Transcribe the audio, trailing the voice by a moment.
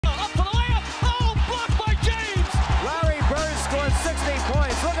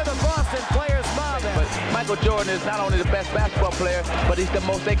Michael Jordan is not only the best basketball player, but he's the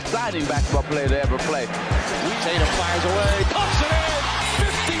most exciting basketball player to ever play. Tatum fires away, pumps it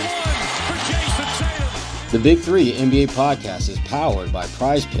in, 51 for Jason Tatum. The Big Three NBA podcast is powered by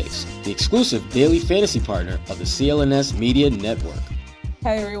Prize Picks, the exclusive daily fantasy partner of the CLNS Media Network.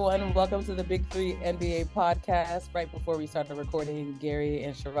 Hi, everyone. Welcome to the Big Three NBA podcast. Right before we started recording, Gary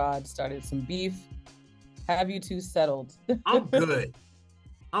and Sherrod started some beef. Have you two settled? I'm good.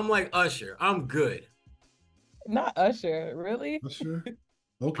 I'm like Usher. I'm good. Not Usher, really? Usher?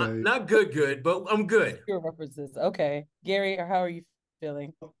 Okay. Not good, but I'm good. Your references. Okay. Gary, how are you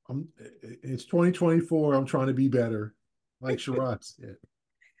feeling? It's 2024. I'm trying to be better, like Sherrod said.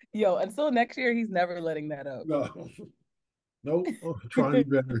 Yo, until next year, he's never letting that up. No. Nope. I'm trying to be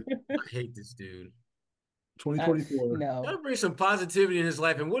better. I hate this dude. 2024. No. Gotta bring some positivity in his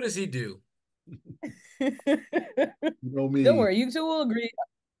life. And what does he do? You know me. Don't worry. You two will agree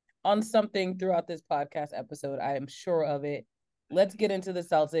on something throughout this podcast episode. I am sure of it. Let's get into the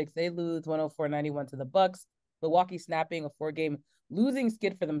Celtics. They lose 104-91 to the Bucks. Milwaukee snapping a 4-game losing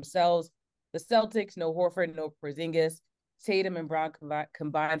skid for themselves. The Celtics, no Horford, no Porzingis. Tatum and Brown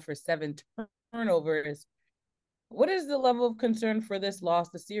combined for 7 turnovers. What is the level of concern for this loss?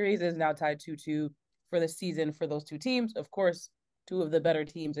 The series is now tied 2-2 for the season for those two teams. Of course, two of the better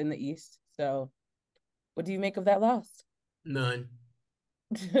teams in the East. So what do you make of that loss? None.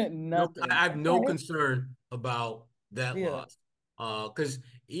 Nothing. I have no concern about that loss. Because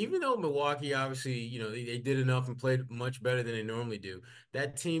even though Milwaukee, obviously, they did enough and played much better than they normally do,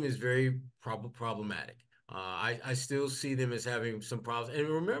 that team is very problematic. I still see them as having some problems. And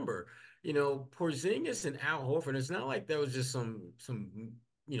remember, Porzingis and Al Horford, it's not like that was just some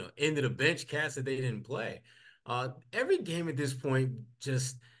end of the bench cats that they didn't play. Every game at this point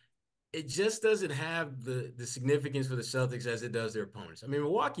it just doesn't have the significance for the Celtics as it does their opponents. I mean,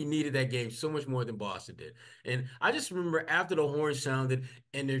 Milwaukee needed that game so much more than Boston did. And I just remember after the horn sounded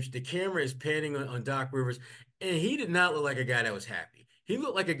and the camera is panning on Doc Rivers, and he did not look like a guy that was happy. He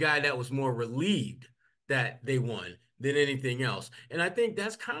looked like a guy that was more relieved that they won than anything else. And I think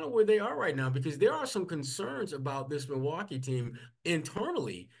that's kind of where they are right now, because there are some concerns about this Milwaukee team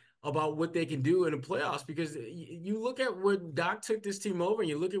internally about what they can do in the playoffs, because you look at what Doc took this team over and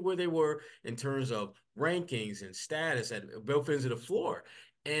you look at where they were in terms of rankings and status at both ends of the floor.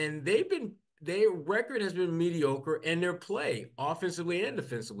 And their record has been mediocre, and their play offensively and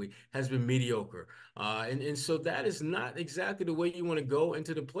defensively has been mediocre. And so that is not exactly the way you want to go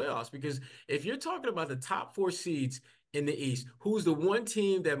into the playoffs, because if you're talking about the top 4 seeds in the East, who's the one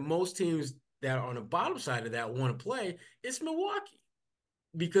team that most teams that are on the bottom side of that want to play, it's Milwaukee,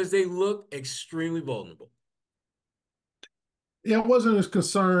 because they look extremely vulnerable. Yeah, I wasn't as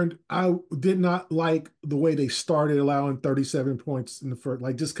concerned. I did not like the way they started, allowing 37 points in the first,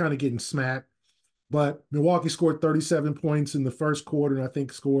 like just kind of getting smacked. But Milwaukee scored 37 points in the first quarter, and I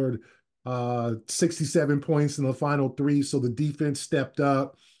think scored 67 points in the final 3. So the defense stepped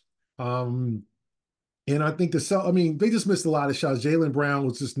up. And I think they just missed a lot of shots. Jaylen Brown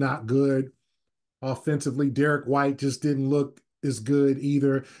was just not good offensively. Derek White just didn't look is good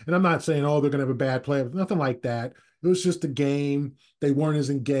either. And I'm not saying, they're going to have a bad play. Nothing like that. It was just a game. They weren't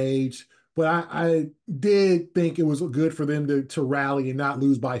as engaged. But I did think it was good for them to rally and not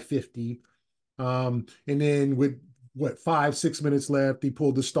lose by 50. And then with 5-6 minutes left, he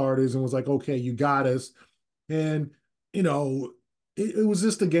pulled the starters and was like, okay, you got us. And, it was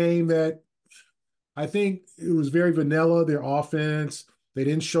just a game that I think it was very vanilla, their offense. They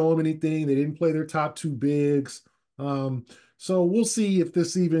didn't show them anything. They didn't play their top 2 bigs. So we'll see if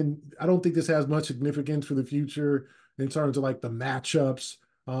I don't think this has much significance for the future in terms of like the matchups.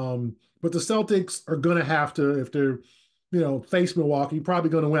 But the Celtics are going to have to, if they're, face Milwaukee,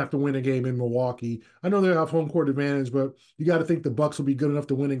 probably going to have to win a game in Milwaukee. I know they have home court advantage, but you got to think the Bucks will be good enough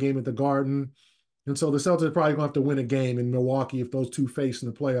to win a game at the Garden. And so the Celtics are probably going to have to win a game in Milwaukee if those two face in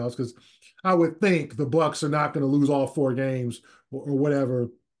the playoffs, because I would think the Bucks are not going to lose all 4 games or whatever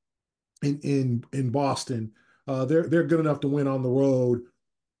in Boston. They're good enough to win on the road,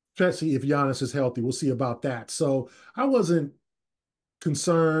 especially if Giannis is healthy. We'll see about that. So I wasn't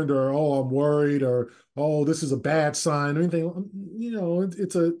concerned or, I'm worried or, this is a bad sign or anything.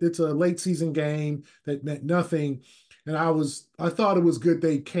 It's a late season game that meant nothing. And I thought it was good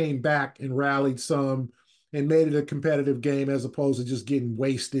they came back and rallied some and made it a competitive game as opposed to just getting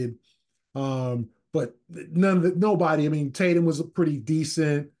wasted. But nobody, Tatum was pretty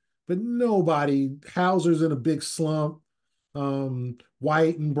decent, but nobody. Hauser's in a big slump.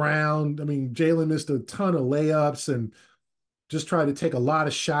 White and Brown. Jaylen missed a ton of layups and just tried to take a lot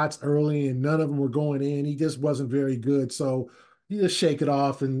of shots early, and none of them were going in. He just wasn't very good. So you just shake it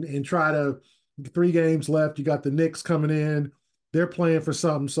off and try to 3 games left. You got the Knicks coming in. They're playing for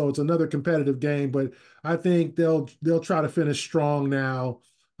something, so it's another competitive game. But I think they'll try to finish strong now,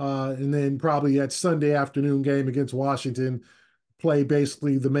 and then probably that Sunday afternoon game against Washington, play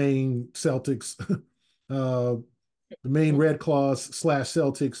basically the Maine Celtics, the Maine Red Claws /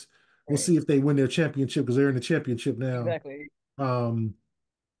 Celtics. We'll see if they win their championship because they're in the championship now. Exactly.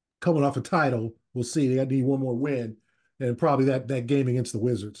 Coming off a title, we'll see. They need one more win, and probably that game against the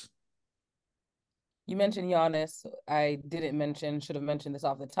Wizards. You mentioned Giannis. I didn't mention, should have mentioned this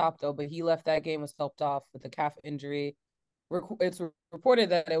off the top though, but he left that game, was helped off with a calf injury. It's reported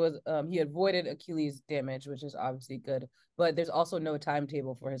that it was he avoided Achilles damage, which is obviously good, but there's also no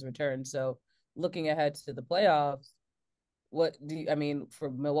timetable for his return. So looking ahead to the playoffs, for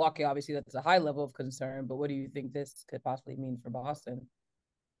Milwaukee, obviously that's a high level of concern, but what do you think this could possibly mean for Boston?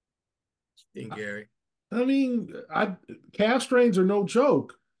 Gary. I mean, calf strains are no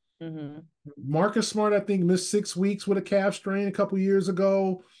joke. Mm-hmm. Marcus Smart, I think, missed 6 weeks with a calf strain a couple years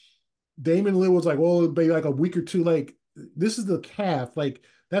ago. Damian Lillard was like, well, it'll be like a week or two. Like, this is the calf. Like,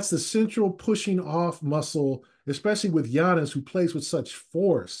 that's the central pushing off muscle, especially with Giannis, who plays with such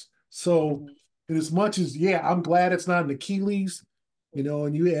force. So, and as much as, I'm glad it's not an Achilles, and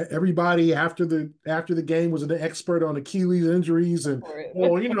everybody after the game was an expert on Achilles injuries and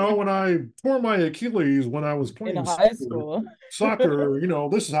when I tore my Achilles when I was playing in high school soccer,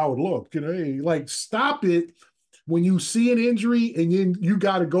 this is how it looked. Like, stop it when you see an injury and then you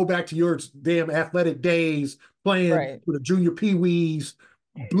got to go back to your damn athletic days playing with the junior peewees,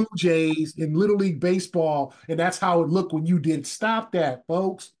 Blue Jays in Little League Baseball, and that's how it looked when you did. Stop that,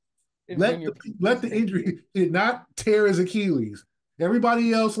 folks. Let the injury did not tear his Achilles.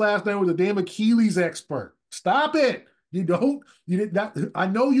 Everybody else last night was a damn Achilles expert. Stop it. You did not. I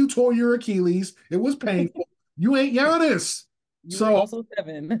know you tore your Achilles. It was painful. You ain't Giannis. You were also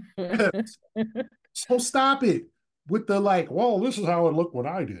 7. So stop it with the this is how it looked when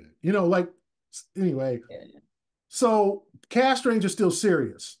I did it. Anyway. Yeah. So calf strains are still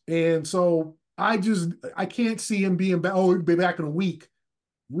serious. And so I can't see him being back. Oh, he'll be back in a week.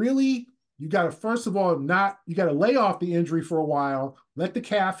 Really? You got to, first of all, you got to lay off the injury for a while, let the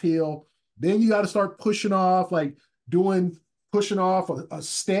calf heal. Then you got to start pushing off, pushing off a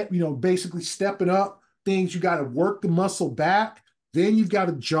step, basically stepping up things. You got to work the muscle back. Then you've got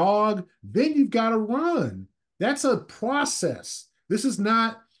to jog. Then you've got to run. That's a process. This is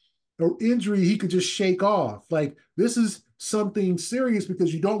not an injury he could just shake off. This is something serious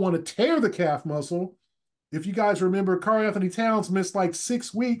because you don't want to tear the calf muscle. If you guys remember, Karl-Anthony Towns missed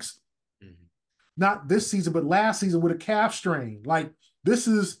 6 weeks. Not this season, but last season with a calf strain. This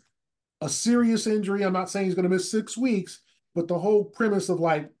is a serious injury. I'm not saying he's going to miss 6 weeks, but the whole premise of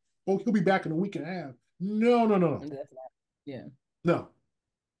he'll be back in a week and a half. No. That's not, yeah. No.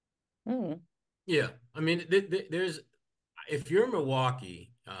 Mm-hmm. Yeah. I mean, if you're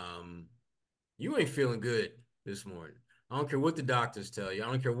Milwaukee, you ain't feeling good this morning. I don't care what the doctors tell you. I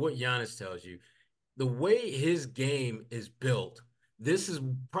don't care what Giannis tells you. The way his game is built, this is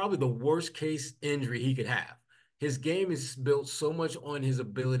probably the worst case injury he could have. His game is built so much on his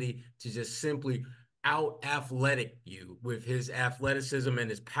ability to just simply out athletic you with his athleticism and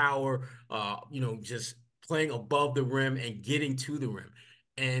his power, just playing above the rim and getting to the rim.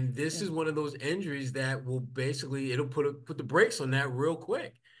 And this is one of those injuries that will it'll put the brakes on that real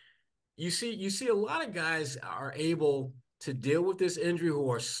quick. You see a lot of guys are able to deal with this injury who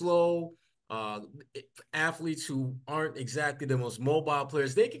are slow, athletes who aren't exactly the most mobile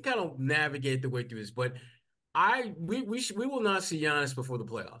players. They can kind of navigate the way through this, but we will not see Giannis before the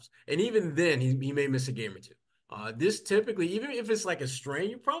playoffs, and even then he may miss a game or two. This typically, even if it's a strain,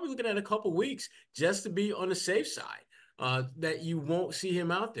 you're probably looking at a couple weeks just to be on the safe side, that you won't see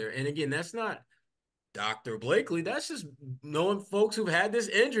him out there. And again, that's not Dr. Blakely. That's just knowing folks who've had this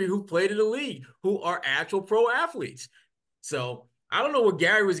injury, who played in the league, who are actual pro athletes. So I don't know where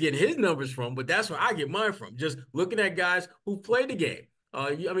Gary was getting his numbers from, but that's where I get mine from. Just looking at guys who played the game.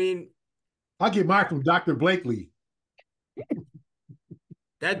 I get mine from Dr. Blakely.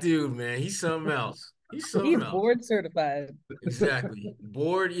 That dude, man, he's something else. He's board certified. Exactly.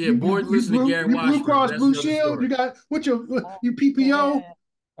 Board listening to Gary Washburn. Blue Cross Blue Shield. Story. You got your PPO? Yeah.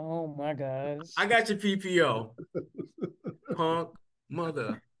 Oh my gosh. I got your PPO. Punk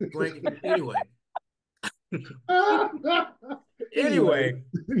mother blanket. Anyway,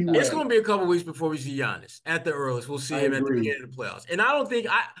 it's going to be a couple weeks before we see Giannis at the earliest. We'll see him at the beginning of the playoffs. And I don't think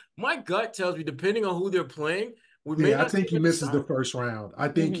my gut tells me, depending on who they're playing, I think he misses the first round. I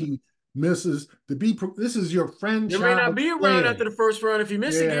think he misses this is your franchise. There may not be a round after the first round if you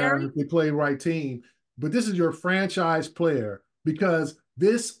miss it, Gary. If they play the right team. But this is your franchise player because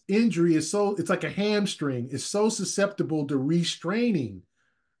this injury is it's like a hamstring. It's so susceptible to restraining.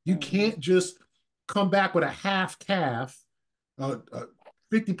 You can't just come back with a half calf, a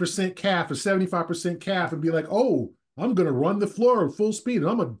 50% calf, a 75% calf, and be like, oh, I'm going to run the floor at full speed and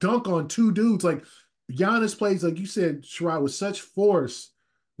I'm going to dunk on two dudes. Like Giannis plays, like you said, Sherrod, with such force,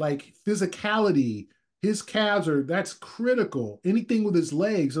 like physicality. His calves that's critical. Anything with his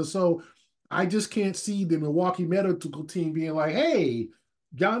legs. So I just can't see the Milwaukee medical team being like, hey,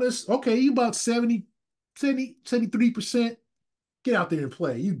 Giannis, okay, you about 73%. Get out there and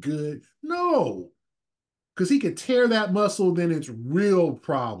play. You good. No, because he could tear that muscle, then it's real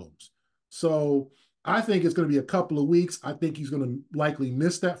problems. So I think it's going to be a couple of weeks. I think he's going to likely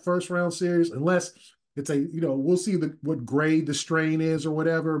miss that first round series unless it's we'll see what grade the strain is or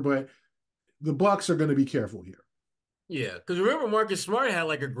whatever, but the Bucks are going to be careful here. Yeah, because remember Marcus Smart had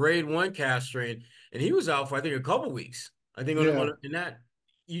like a grade 1 calf strain, and he was out for I think a couple weeks. I think in that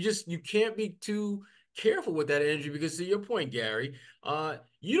you can't be too careful with that injury because to your point, Gary,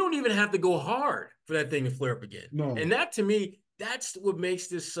 you don't even have to go hard for that thing to flare up again. No. And that to me, that's what makes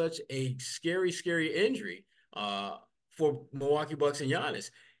this such a scary, scary injury for Milwaukee Bucks and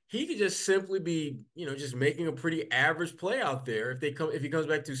Giannis. He could just simply be, just making a pretty average play out there if he comes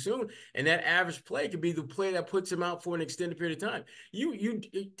back too soon, and that average play could be the play that puts him out for an extended period of time. You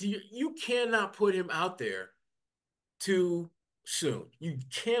cannot put him out there too soon. You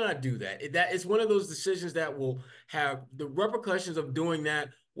cannot do that. That is one of those decisions that will have the repercussions of doing that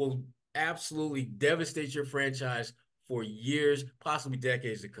will absolutely devastate your franchise for years, possibly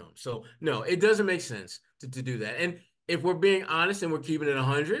decades to come. So no, it doesn't make sense to do that. And if we're being honest and we're keeping it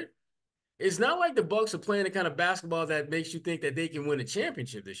 100, it's not like the Bucks are playing the kind of basketball that makes you think that they can win a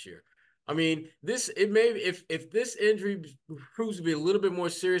championship this year. I mean, if this injury proves to be a little bit more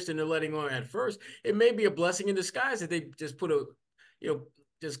serious than they're letting on at first, it may be a blessing in disguise that they just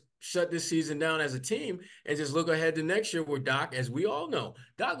just shut this season down as a team and just look ahead to next year where Doc, as we all know,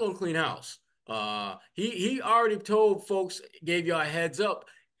 Doc gonna clean house. He already told folks, gave y'all a heads up.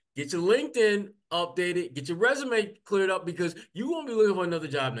 Get your LinkedIn updated, get your resume cleared up because you won't be looking for another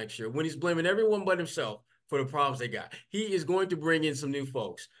job next year when he's blaming everyone but himself for the problems they got. He is going to bring in some new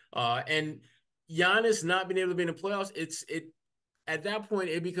folks. And Giannis not being able to be in the playoffs, at that point,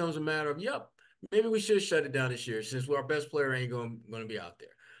 it becomes a matter of, maybe we should shut it down this year since our best player ain't going to be out there.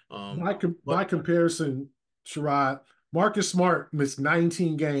 By comparison, Sherrod, Marcus Smart missed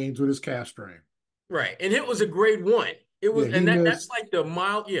 19 games with his calf strain. Right. And it was a grade 1. It was, that's like the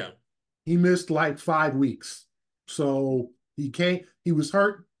mild, He missed like 5 weeks. So he was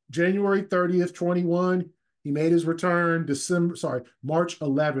hurt January 30th, 21. He made his return March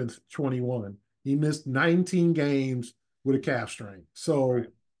 11th, 21. He missed 19 games with a calf strain. So, right.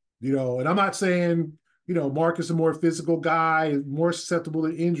 And I'm not saying, Marcus is a more physical guy, more susceptible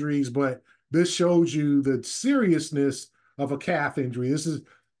to injuries, but this shows you the seriousness of a calf injury. This is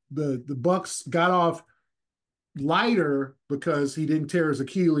the Bucks got off lighter because he didn't tear his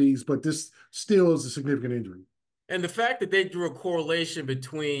Achilles, but this still is a significant injury. And the fact that they drew a correlation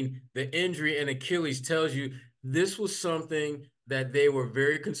between the injury and Achilles tells you this was something that they were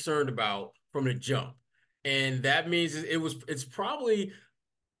very concerned about from the jump. And that means it's probably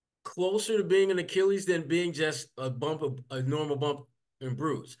closer to being an Achilles than being just a normal bump and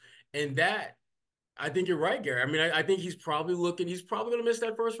bruise. And that, I think you're right, Gary. I mean, I think he's probably going to miss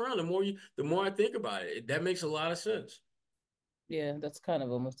that first round. The more I think about it, that makes a lot of sense. Yeah, that's kind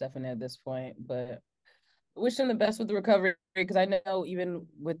of almost definite at this point, but wish him the best with the recovery because I know even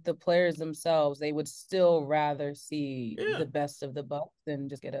with the players themselves, they would still rather see the best of the Bucks than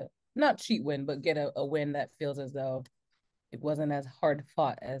just get not cheat win, but get a win that feels as though it wasn't as hard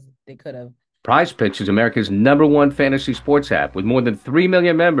fought as they could have. Prize Picks is America's #1 fantasy sports app with more than 3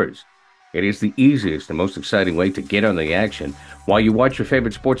 million members. It is the easiest and most exciting way to get on the action while you watch your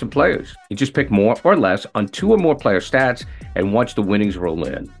favorite sports and players. You just pick more or less on 2 or more player stats and watch the winnings roll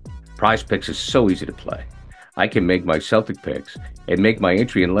in. Prize Picks is so easy to play. I can make my Celtic picks and make my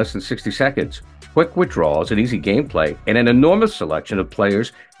entry in less than 60 seconds. Quick withdrawals and easy gameplay and an enormous selection of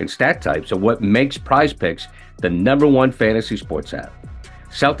players and stat types are what makes Prize Picks the #1 fantasy sports app.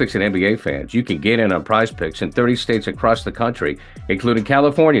 Celtics and NBA fans, you can get in on Prize Picks in 30 states across the country, including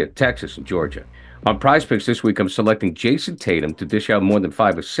California, Texas, and Georgia. On Prize Picks this week, I'm selecting Jason Tatum to dish out more than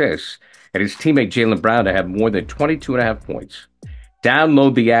 5 assists and his teammate Jaylen Brown to have more than 22.5 points.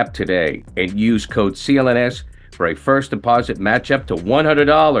 Download the app today and use code CLNS for a first deposit matchup to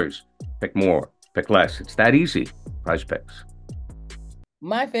 $100. Pick more, pick less. It's that easy. Prize Picks.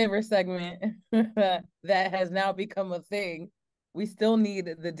 My favorite segment that has now become a thing. We still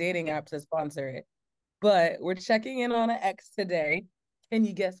need the dating app to sponsor it. But we're checking in on an ex today. Can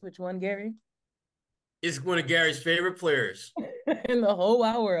you guess which one, Gary? It's one of Gary's favorite players. In the whole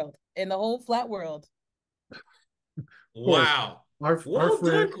wide world, in the whole flat world. Wow. Our friend,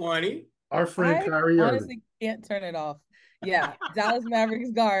 done, Kwani. Our friend I Kyrie honestly Irving. can't turn it off. Yeah, Dallas Mavericks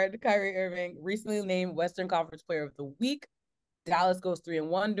guard Kyrie Irving recently named Western Conference Player of the Week. Dallas goes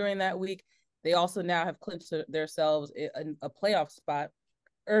 3-1 during that week. They also now have clinched themselves a playoff spot.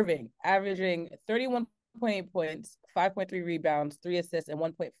 Irving averaging 31.8 points, 5.3 rebounds, 3 assists, and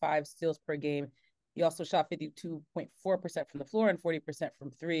 1.5 steals per game. He also shot 52.4% from the floor and 40% from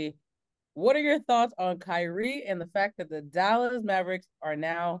three. What are your thoughts on Kyrie and the fact that the Dallas Mavericks are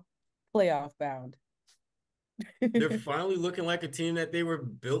now playoff bound? They're finally looking like a team that they were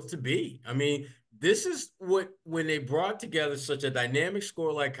built to be. I mean, this is when they brought together such a dynamic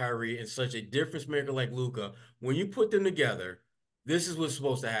scorer like Kyrie and such a difference maker like Luka, when you put them together, this is what's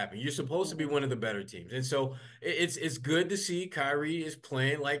supposed to happen. You're supposed to be one of the better teams. And so it's good to see Kyrie is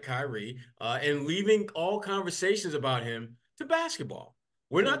playing like Kyrie and leaving all conversations about him to basketball.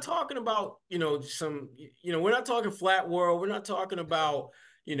 We're not talking about, we're not talking flat world. We're not talking about,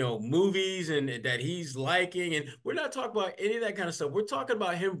 movies and that he's liking. And we're not talking about any of that kind of stuff. We're talking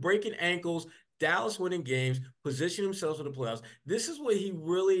about him breaking ankles, Dallas winning games, positioning himself for the playoffs. This is what he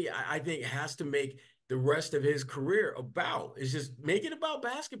really, I think, has to make the rest of his career about. Is just make it about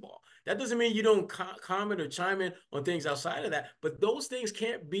basketball. That doesn't mean you don't comment or chime in on things outside of that, but those things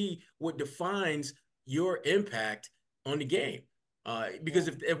can't be what defines your impact on the game. Because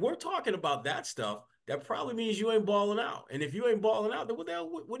if we're talking about that stuff, that probably means you ain't balling out. And if you ain't balling out, then what the hell,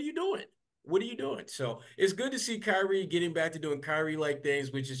 what are you doing? What are you doing? So it's good to see Kyrie getting back to doing Kyrie-like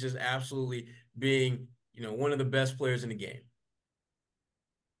things, which is just absolutely being, one of the best players in the game.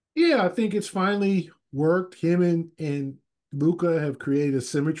 Yeah, I think it's finally worked. Him and Luka have created a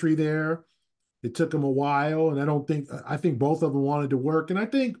symmetry there. It took him a while, and I think both of them wanted to work. And I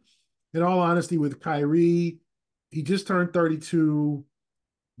think, in all honesty, with Kyrie, he just turned 32,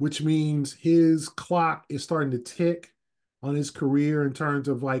 which means his clock is starting to tick on his career in terms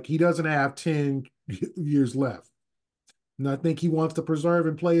of like he doesn't have 10 years left. And I think he wants to preserve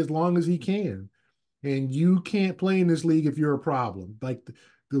and play as long as he can. And you can't play in this league if you're a problem. Like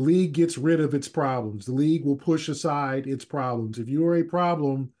the league gets rid of its problems. The league will push aside its problems. If you are a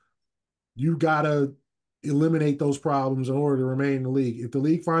problem, you got to eliminate those problems in order to remain in the league. If the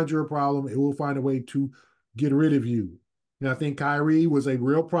league finds you're a problem, it will find a way to get rid of you. And I think Kyrie was a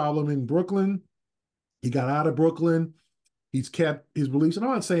real problem in Brooklyn. He got out of Brooklyn. He's kept his beliefs. And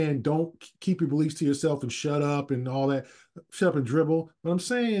I'm not saying don't keep your beliefs to yourself and shut up and all that, shut up and dribble. What I'm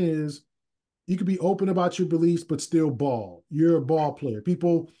saying is you can be open about your beliefs, but still ball. You're a ball player.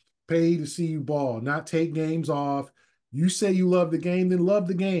 People pay to see you ball, not take games off. You say you love the game, then love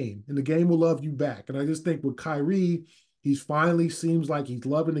the game, and the game will love you back. And I just think with Kyrie, he's finally seems like he's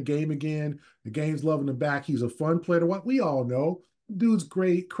loving the game again. The game's loving him back. He's a fun player to watch. We all know dude's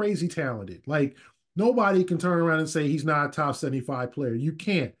great, crazy talented. Like nobody can turn around and say he's not a top 75 player. You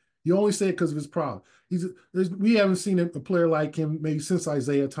can't. You only say it because of his problem. We haven't seen a player like him maybe since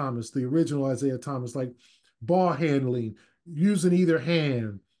Isaiah Thomas, the original Isaiah Thomas, like ball handling, using either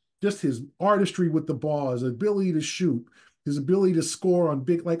hand, just his artistry with the ball, his ability to shoot, his ability to score on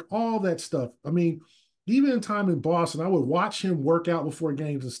big, like all that stuff. I mean, even in time in Boston, I would watch him work out before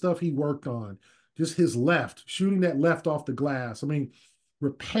games and stuff he worked on. Just his left, shooting that left off the glass. I mean,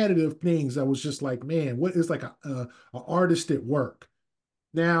 repetitive things that was just like, man, what is like a artist at work.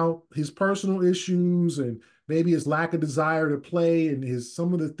 Now, his personal issues and maybe his lack of desire to play and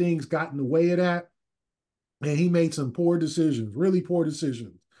some of the things got in the way of that. And he made some poor decisions, really poor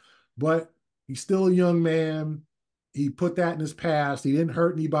decisions. But he's still a young man. He put that in his past. He didn't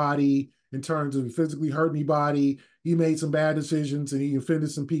hurt anybody in terms of physically hurt anybody. He made some bad decisions and he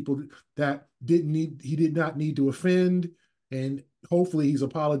offended some people that he did not need to offend. And hopefully he's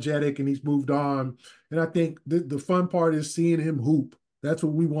apologetic and he's moved on. And I think the fun part is seeing him hoop. That's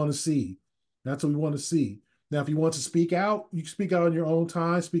what we want to see. That's what we want to see. Now, if he wants to speak out, you can speak out on your own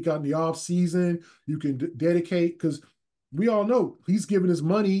time, speak out in the off season. You can dedicate, because we all know he's giving his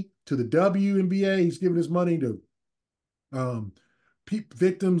money to the WNBA. He's giving his money to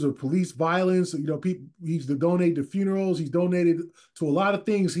victims of police violence. He's donated to funerals. He's donated to a lot of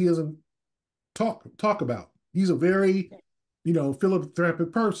things he doesn't talk about. He's a very,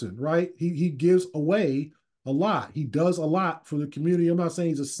 philanthropic person, right? He gives away a lot. He does a lot for the community. I'm not saying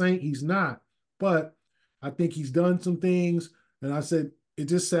he's a saint. He's not. But I think he's done some things. And I said, it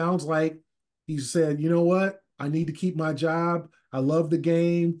just sounds like he said, you know what? I need to keep my job. I love the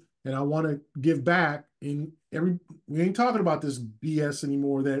game and I want to give back. And we ain't talking about this BS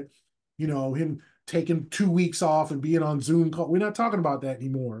anymore that, him taking 2 weeks off and being on Zoom call. We're not talking about that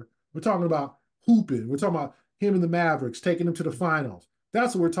anymore. We're talking about hooping. We're talking about him and the Mavericks, taking them to the finals.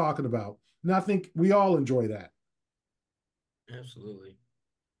 That's what we're talking about. And I think we all enjoy that. Absolutely.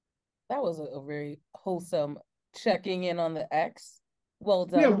 That was a very wholesome checking in on the X. Well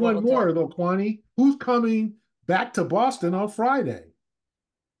done. We have one well more, done. though, Kwani. Who's coming back to Boston on Friday?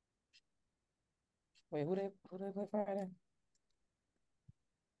 Wait, who they play Friday?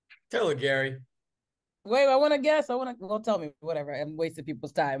 Tell her, Gary. Wait, I want to guess. Well, tell me. Whatever. I'm wasting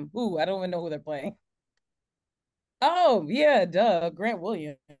people's time. Who? I don't even know who they're playing. Oh, yeah, duh. Grant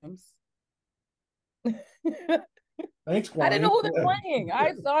Williams. Thanks, Kwani. I didn't know who they're playing.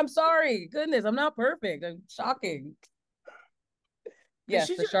 I'm sorry. Goodness, I'm not perfect. I'm shocking. Yes,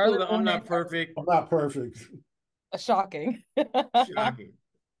 She the just Charlotte. I'm not perfect. I'm not perfect. Shocking. Shocking.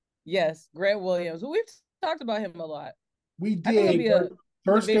 Yes, Grant Williams. We've talked about him a lot. We did.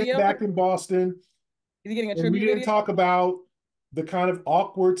 First game back in Boston. Is he getting a and tribute we didn't video? talk about the kind of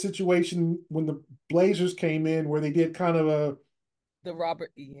awkward situation when the Blazers came in where they did kind of the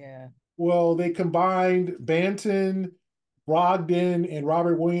Robert, yeah. Well, they combined Banton, Brogdon, and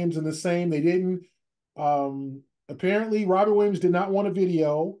Robert Williams in the same. They didn't. Apparently, Robert Williams did not want a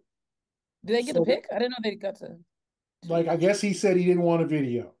video. Did they get a pick? I didn't know they got to. Like, I guess he said he didn't want a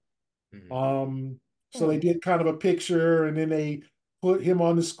video. So they did kind of a picture, and then they put him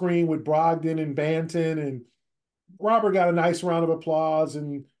on the screen with Brogdon and Banton, and Robert got a nice round of applause.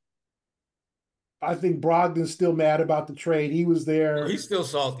 And I think Brogdon's still mad about the trade. He was there. Oh, he's still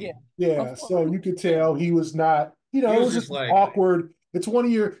salty. Yeah. So you could tell he was not, it was just like, awkward. It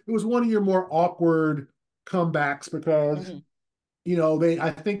was one of your more awkward comebacks because, I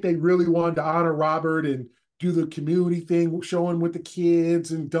think they really wanted to honor Robert and do the community thing, showing with the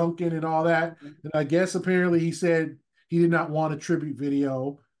kids and Duncan and all that. And I guess apparently he said he did not want a tribute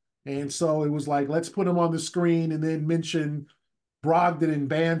video. And so it was like, let's put him on the screen and then mention Brogdon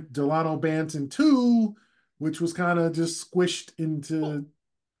and Delano Banton too, which was kind of just squished into.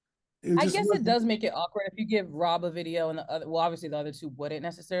 I guess it does make it awkward if you give Rob a video and the other. Well, obviously the other two wouldn't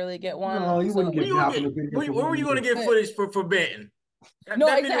necessarily get one. No, you wouldn't get Malcolm a video. Where were you going to get footage for Banton? No,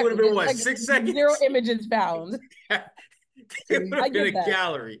 that exactly. video would have been what, like 6 seconds? 0 images found. It would have been a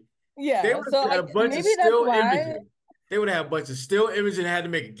gallery. Yeah, they would have had a bunch of still images. They would have a bunch of still images and had to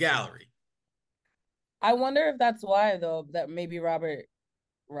make a gallery. I wonder if that's why, though, that maybe Rob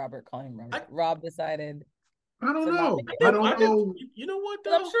decided. I don't know. I don't know. You know what,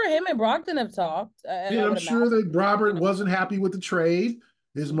 though? I'm sure him and Brogdon have talked. I'm sure that Robert wasn't happy with the trade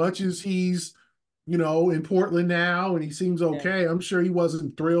as much as he's, in Portland now and he seems okay. I'm sure he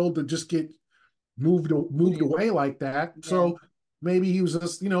wasn't thrilled to just get moved away like that. Yeah. So maybe he was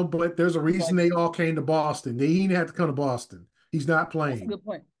just, but there's a reason they all came to Boston. They didn't have to come to Boston. He's not playing. That's a good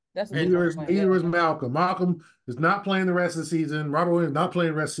point. Neither is Malcolm. Malcolm is not playing the rest of the season. Robert Williams not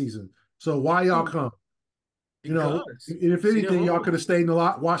playing the rest of the season. So why y'all come? And if anything, y'all could have stayed in the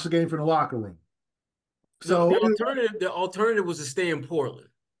watch the game from the locker room. So the alternative was to stay in Portland.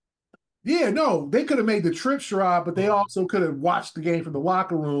 Yeah, no, they could have made the trip, Sherrod, but they also could have watched the game from the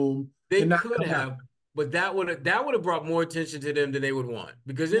locker room. They could have, but that would have brought more attention to them than they would want.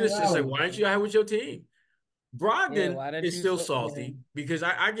 Because then it's just like, why aren't you out with your team? Brogdon is still salty because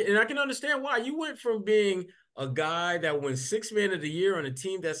I can understand why. You went from being a guy that wins 6th Man of the Year on a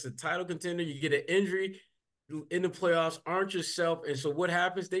team that's a title contender. You get an injury in the playoffs, aren't yourself. And so what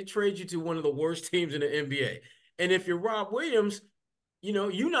happens? They trade you to one of the worst teams in the NBA. And if you're Rob Williams,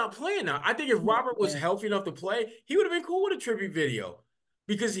 you're not playing now. I think if Robert was healthy enough to play, he would have been cool with a tribute video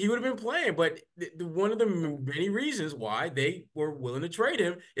because he would have been playing. But one of the many reasons why they were willing to trade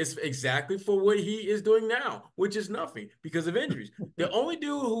him is exactly for what he is doing now, which is nothing because of injuries. The only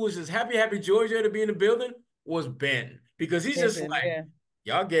dude who was as happy Georgia to be in the building was Ben because he's just like,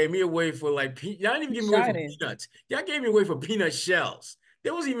 y'all gave me away for like, y'all didn't even give me away for peanuts. Y'all gave me away for peanut shells.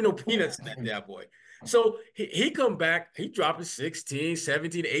 There wasn't even no peanuts in that boy. So he come back, he dropping 16,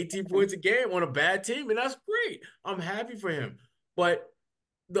 17, 18 points a game on a bad team, and that's great. I'm happy for him. But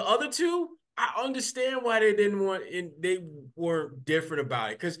the other two, I understand why they didn't want, and they were different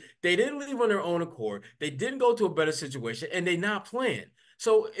about it because they didn't leave on their own accord. They didn't go to a better situation, and they not playing.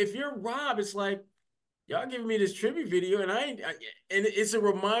 So if you're Rob, it's like, y'all giving me this tribute video, and and it's a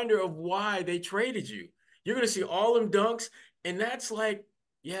reminder of why they traded you. You're going to see all them dunks, and that's like,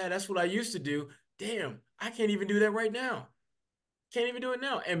 yeah, that's what I used to do. Damn, I can't even do that right now. Can't even do it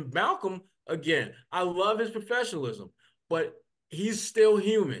now. And Malcolm, again, I love his professionalism, but he's still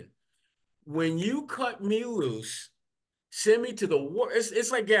human. When you cut me loose, send me to the worst. It's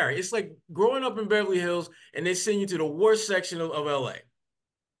like Gary. It's like growing up in Beverly Hills, and they send you to the worst section of LA.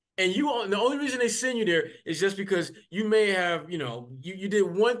 And the only reason they send you there is just because you may have, you did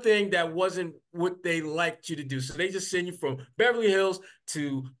one thing that wasn't what they liked you to do. So they just send you from Beverly Hills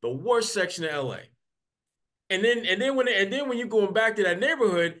to the worst section of LA. And then when you're going back to that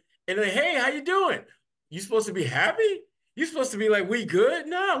neighborhood and like, hey, how you doing? You supposed to be happy? You supposed to be like, we good?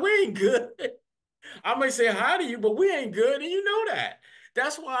 No, we ain't good. I might say hi to you, but we ain't good, and you know that.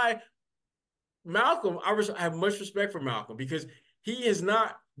 That's why Malcolm, I have much respect for Malcolm because he has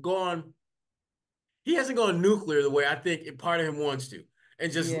not gone, he hasn't gone nuclear the way I think part of him wants to,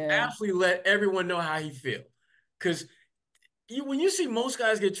 and just absolutely let everyone know how he feels. Because when you see most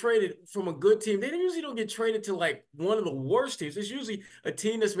guys get traded from a good team, they usually don't get traded to like one of the worst teams. It's usually a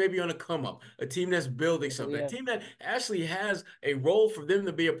team that's maybe on a come up, a team that's building something, a team that actually has a role for them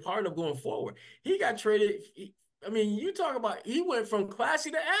to be a part of going forward. He got traded. I mean, you talk about he went from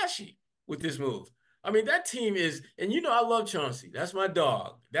classy to ashy with this move. I mean, that team is, and I love Chauncey. That's my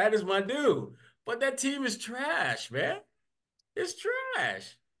dog. That is my dude. But that team is trash, man. It's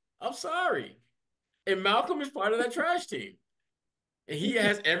trash. I'm sorry. And Malcolm is part of that trash team. And he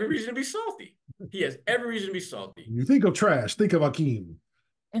has every reason to be salty. He has every reason to be salty. You think of trash, think of Akeem.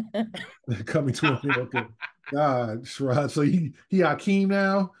 Coming to America. God, Sherrod. So he Akeem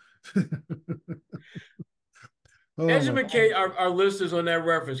now? Ezra McKay are listeners on that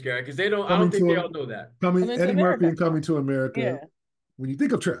reference, Gary, because I don't think they all know that. Eddie Murphy and Coming to America. Yeah. When you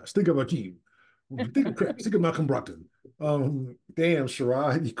think of trash, think of Akeem. When you think of trash, think of Malcolm Brockton. Damn,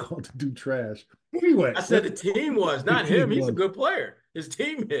 Sherrod, you called the dude trash. Anyway. I said the team was, not him. He's a good player. His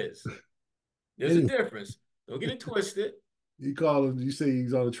team is. There's a difference. Don't get it twisted. You say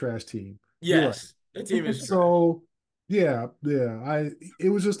he's on a trash team. Yes. Right. The team is trash. So, yeah. It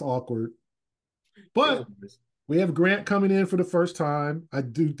was just awkward. But we have Grant coming in for the first time. I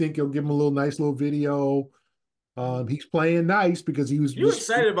do think he'll give him a nice little video. He's playing nice because he was. You're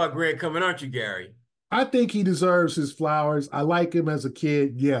excited about Grant coming, aren't you, Gary? I think he deserves his flowers. I like him as a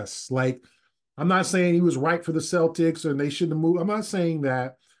kid. Yes. Like, I'm not saying he was right for the Celtics and they shouldn't have moved. I'm not saying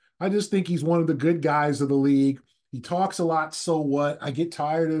that. I just think he's one of the good guys of the league. He talks a lot. So what? I get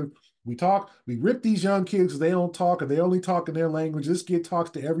tired of we rip these young kids because they don't talk or they only talk in their language. This kid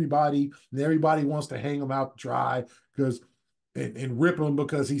talks to everybody and everybody wants to hang him out dry and rip him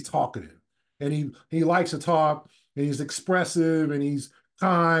because he's talking. And he likes to talk and he's expressive and he's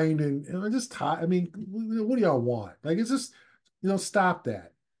kind and I just tired. I mean, what do y'all want? Like, it's just, stop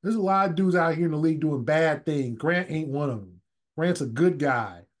that. There's a lot of dudes out here in the league doing bad things. Grant ain't one of them. Grant's a good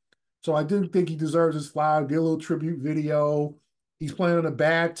guy. So I do think he deserves his flower. Get a little tribute video. He's playing on a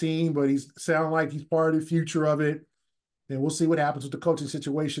bad team, but he's sounding like he's part of the future of it. And we'll see what happens with the coaching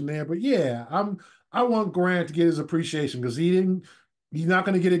situation there. But yeah, I want Grant to get his appreciation because he's not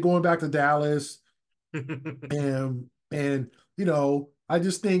going to get it going back to Dallas. and I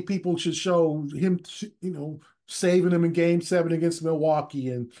just think people should show him, saving him in Game 7 against Milwaukee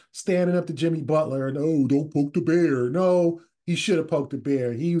and standing up to Jimmy Butler and, oh, don't poke the bear. No, he should have poked the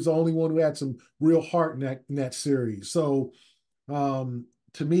bear. He was the only one who had some real heart in that series. So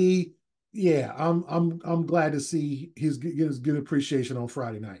to me, yeah, I'm glad to see his good appreciation on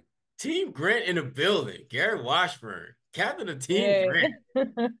Friday night. Team Grant in the building. Gary Washburn, captain of Team Grant.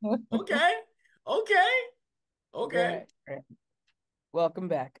 Okay. Right. Welcome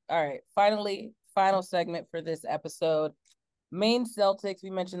back. All right. Final segment for this episode. Maine Celtics, we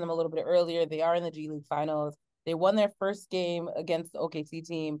mentioned them a little bit earlier. They are in the G League Finals. They won their first game against the OKC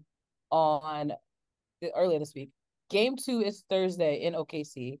team earlier this week. Game 2 is Thursday in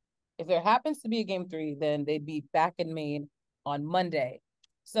OKC. If there happens to be a Game 3, then they'd be back in Maine on Monday.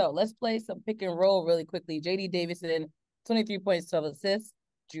 So let's play some pick and roll really quickly. J.D. Davison, 23 points, 12 assists.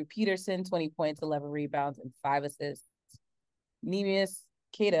 Drew Peterson, 20 points, 11 rebounds, and 5 assists. Neemias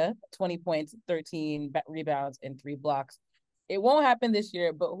Queta, 20 points, 13 rebounds, and 3 blocks. It won't happen this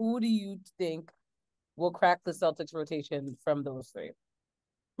year, but who do you think will crack the Celtics rotation from those 3?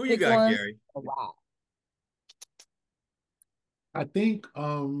 Who you got, Gary? Oh, wow. I think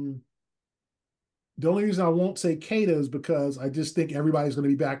the only reason I won't say Queta is because I just think everybody's going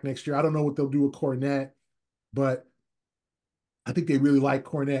to be back next year. I don't know what they'll do with Cornette, but I think they really like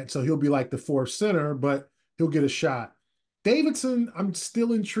Cornette, so he'll be like the 4th center, but he'll get a shot. Davidson, I'm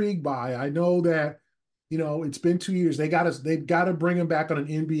still intrigued by. I know that, it's been 2 years. They've got to bring him back on an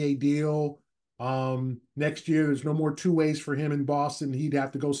NBA deal. Next year, there's no more 2-ways for him in Boston. He'd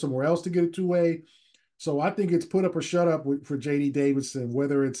have to go somewhere else to get a 2-way. So I think it's put up or shut up for J.D. Davison,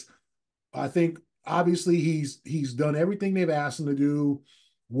 I think obviously he's done everything they've asked him to do.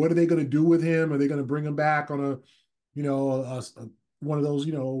 What are they going to do with him? Are they going to bring him back on one of those,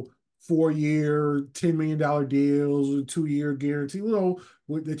 4-year, $10 million deals, 2-year guarantee,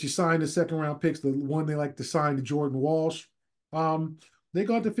 that you sign the second round picks, the one they like to sign to Jordan Walsh. They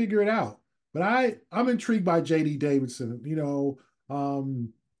got to figure it out. But I'm intrigued by JD Davidson.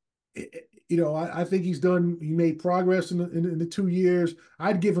 I think he made progress in the 2 years.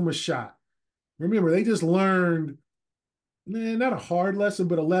 I'd give him a shot. Remember, they just learned, not a hard lesson,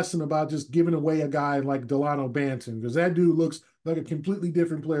 but a lesson about just giving away a guy like Delano Banton, because that dude looks like a completely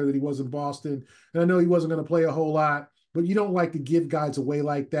different player than he was in Boston. And I know he wasn't going to play a whole lot, but you don't like to give guys away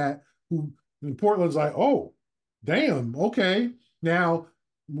like that who in Portland's like, oh, damn, okay. Now,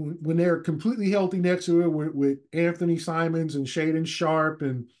 when they're completely healthy next to it with Anthony Simons and Shaedon Sharpe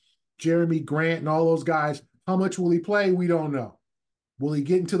and Jeremy Grant and all those guys, how much will he play? We don't know. Will he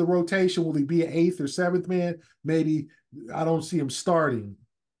get into the rotation? Will he be an 8th or 7th man? Maybe. I don't see him starting,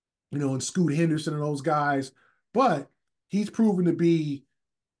 and Scoot Henderson and those guys. But he's proven to be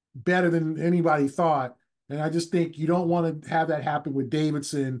better than anybody thought. And I just think you don't want to have that happen with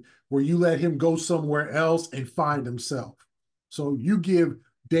Davidson, where you let him go somewhere else and find himself. So you give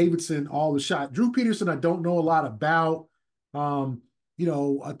Davidson all the shot. Drew Peterson, I don't know a lot about.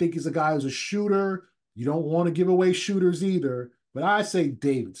 I think he's a guy who's a shooter. You don't want to give away shooters either. But I say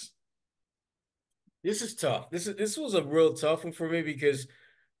Davidson. This is tough. This was a real tough one for me because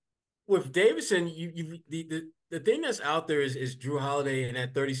with Davidson, the thing that's out there is Drew Holiday and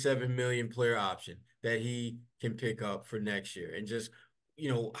that 37 million player option that he can pick up for next year, and just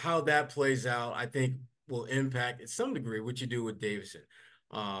how that plays out, I think will impact at some degree what you do with Davidson.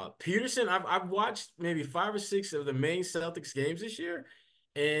 Peterson, I've watched maybe 5 or 6 of the Maine Celtics games this year,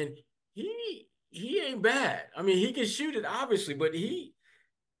 and he ain't bad. I mean, he can shoot it obviously, but he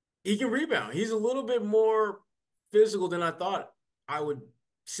can rebound. He's a little bit more physical than I thought I would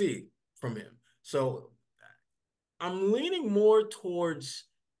see from him. So I'm leaning more towards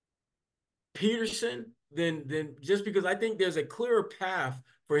Peterson than just because I think there's a clearer path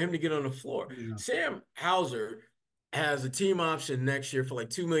for him to get on the floor. Yeah. Sam Hauser has a team option next year for like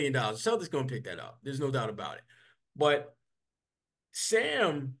 $2 million. Celtics going to pick that up. There's no doubt about it. But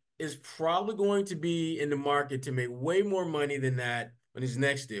Sam is probably going to be in the market to make way more money than that on his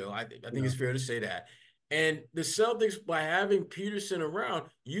next deal. I think it's fair to say that. And the Celtics, by having Peterson around,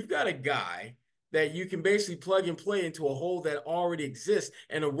 you've got a guy that you can basically plug and play into a hole that already exists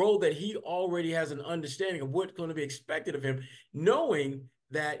and a role that he already has an understanding of what's going to be expected of him, knowing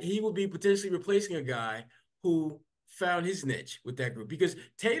that he will be potentially replacing a guy who found his niche with that group. Because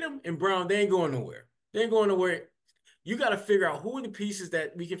Tatum and Brown, they ain't going nowhere. They ain't going nowhere. You got to figure out who are the pieces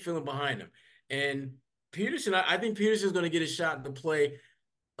that we can fill in behind them. And Peterson, I think Peterson's going to get a shot to play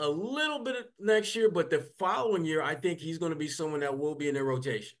a little bit next year, but the following year, I think he's going to be someone that will be in their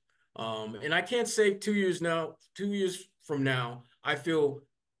rotation. And I can't say 2 years from now, I feel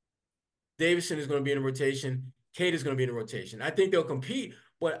Davidson is going to be in a rotation. Cade is going to be in a rotation. I think they'll compete,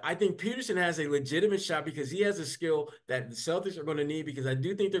 but I think Peterson has a legitimate shot because he has a skill that the Celtics are going to need, because I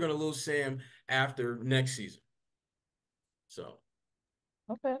do think they're going to lose Sam after next season. So.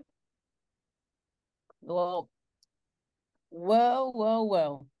 Okay. Well.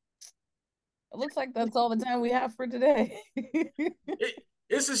 It looks like that's all the time we have for today.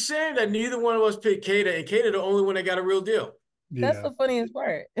 It's a shame that neither one of us picked Kada, and Kada the only one that got a real deal. Yeah. That's the funniest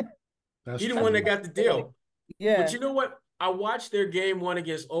part. He the one that got the deal. Yeah. But you know what? I watched their game 1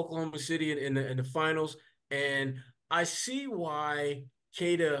 against Oklahoma City in the finals, and I see why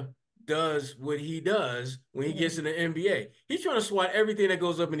Kada does what he does when he gets in the NBA. He's trying to swat everything that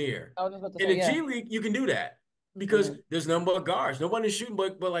goes up in the air. In the G League, you can do that because there's none but guards. Nobody's shooting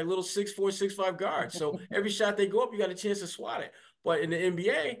but like little 6'4", 6'5" guards. So every shot they go up, you got a chance to swat it. But in the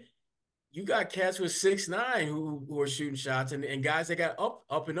NBA, you got cats with 6'9" who are shooting shots, and guys that got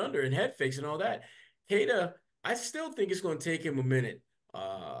up and under and head fakes and all that. Kada, I still think it's going to take him a minute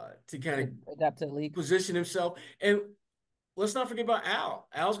to kind of adapt to the league, position himself. And let's not forget about Al.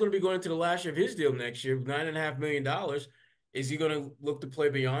 Al's going to be going into the last year of his deal next year, $9.5 million. Is he going to look to play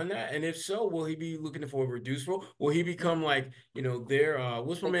beyond that? And if so, will he be looking for a reduced role? Will he become like, their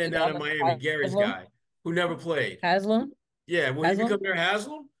what's my man down in Miami, Gary's guy, who never played? Haslam? Yeah, will he become their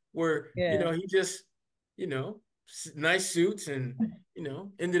Haslam? Where, he just, nice suits and,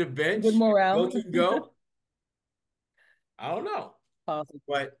 into the bench. Good morale. Go. I don't know. Awesome.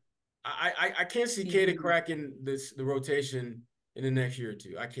 But I can't see Kada cracking the rotation in the next year or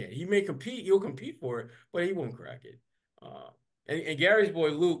two. I can't. He may compete. He'll compete for it, but he won't crack it. And Gary's boy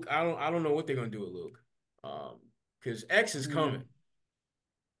Luke, I don't know what they're gonna do with Luke, because X is coming.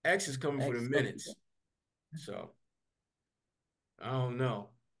 X is coming for the minutes. So I don't know.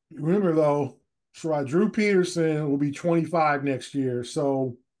 Remember though, Sherrod, Drew Peterson will be 25 next year.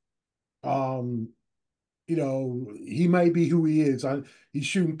 So He might be who he is. He's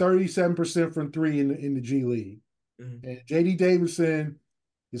shooting 37% from three in the G League. Mm-hmm. And JD Davison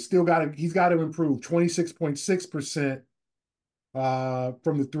he's got to improve 26.6%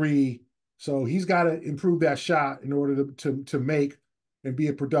 from the three. So he's got to improve that shot in order to make and be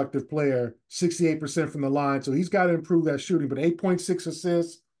a productive player. 68% from the line. So he's got to improve that shooting, but 8.6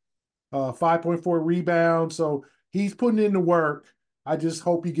 assists, 5.4 rebounds. So he's putting in the work. I just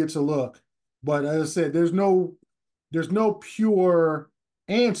hope he gets a look. But as I said, there's no pure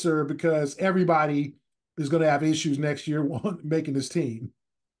answer because everybody is going to have issues next year making this team.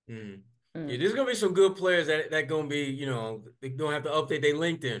 Mm. Yeah, there's going to be some good players that going to be, they're going to have to update their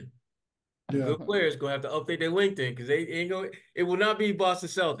LinkedIn. Yeah. Good players going to have to update their LinkedIn because they ain't going. It will not be Boston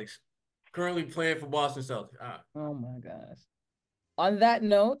Celtics. Currently playing for Boston Celtics. Oh my gosh. On that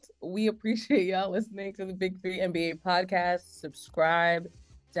note, we appreciate y'all listening to the Big Three NBA podcast. Subscribe,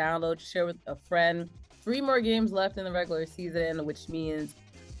 download, share with a friend. 3 more games left in the regular season, which means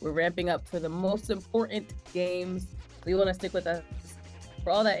we're ramping up for the most important games. So you want to stick with us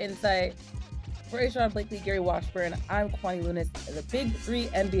for all that insight. For Sherrod Blakely, Gary Washburn, I'm Kwani Lunis, the Big Three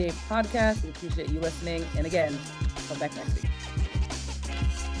NBA podcast. We appreciate you listening. And again, come back next week.